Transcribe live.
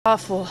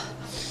Awful.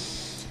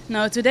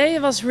 No, today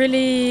was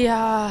really,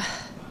 I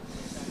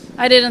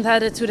didn't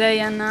have it today,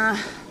 and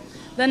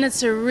then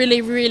it's a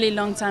really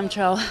long time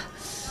trial.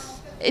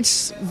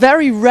 It's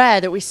very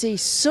rare that we see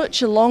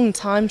such a long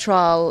time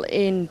trial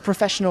in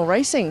professional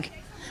racing.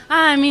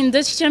 I mean,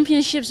 Dutch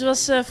Championships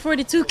was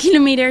 42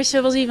 kilometers, so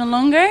it was even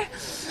longer.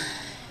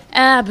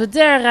 But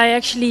there I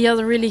actually had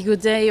a really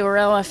good day, or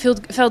I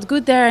felt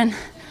good there, and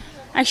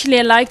actually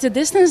I liked the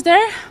distance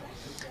there.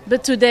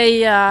 But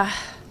today,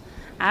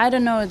 I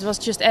don't know, it was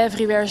just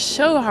everywhere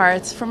so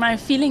hard. For my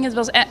feeling, it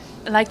was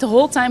like the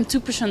whole time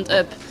 2%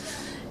 up.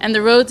 And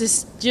the road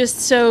is just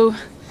so,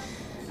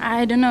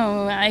 I don't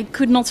know, I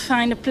could not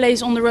find a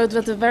place on the road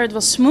where it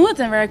was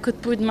smooth and where I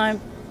could put my,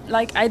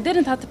 I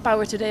didn't have the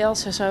power today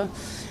also, so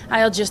I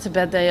had just a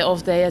bad day,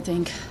 off day, I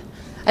think.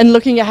 And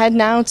looking ahead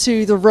now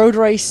to the road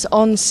race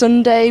on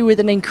Sunday with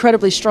an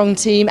incredibly strong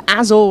team,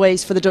 as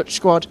always, for the Dutch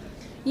squad.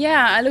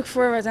 Yeah, I look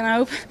forward, and I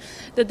hope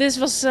that this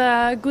was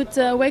a good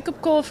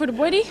wake-up call for the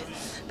body,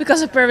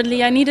 because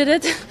apparently I needed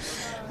it.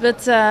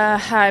 But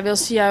I will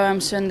see how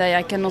I'm Sunday.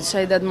 I cannot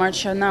say that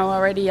much now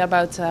already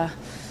about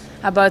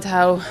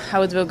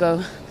how it will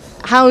go.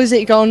 How has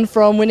it gone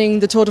from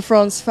winning the Tour de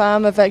France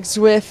Femmes avec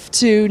Zwift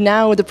to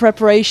now with the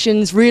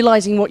preparations,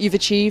 realising what you've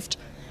achieved?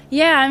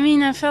 Yeah, I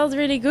mean, I felt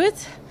really good,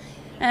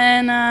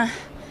 and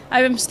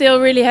I'm still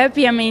really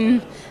happy. I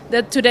mean,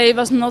 that today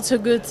was not so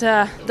good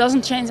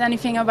doesn't change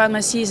anything about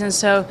my season,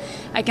 so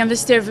I can be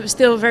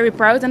still very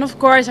proud. And of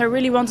course I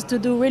really wanted to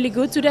do really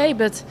good today,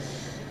 but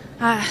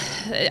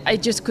I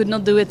just could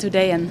not do it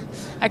today. And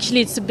actually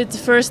it's a bit the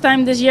first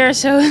time this year,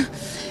 so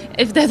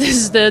if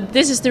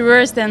this is the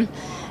worst, then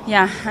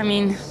yeah, I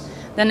mean,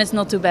 then it's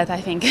not too bad,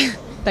 I think.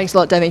 Thanks a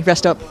lot, Demi.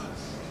 Rest up.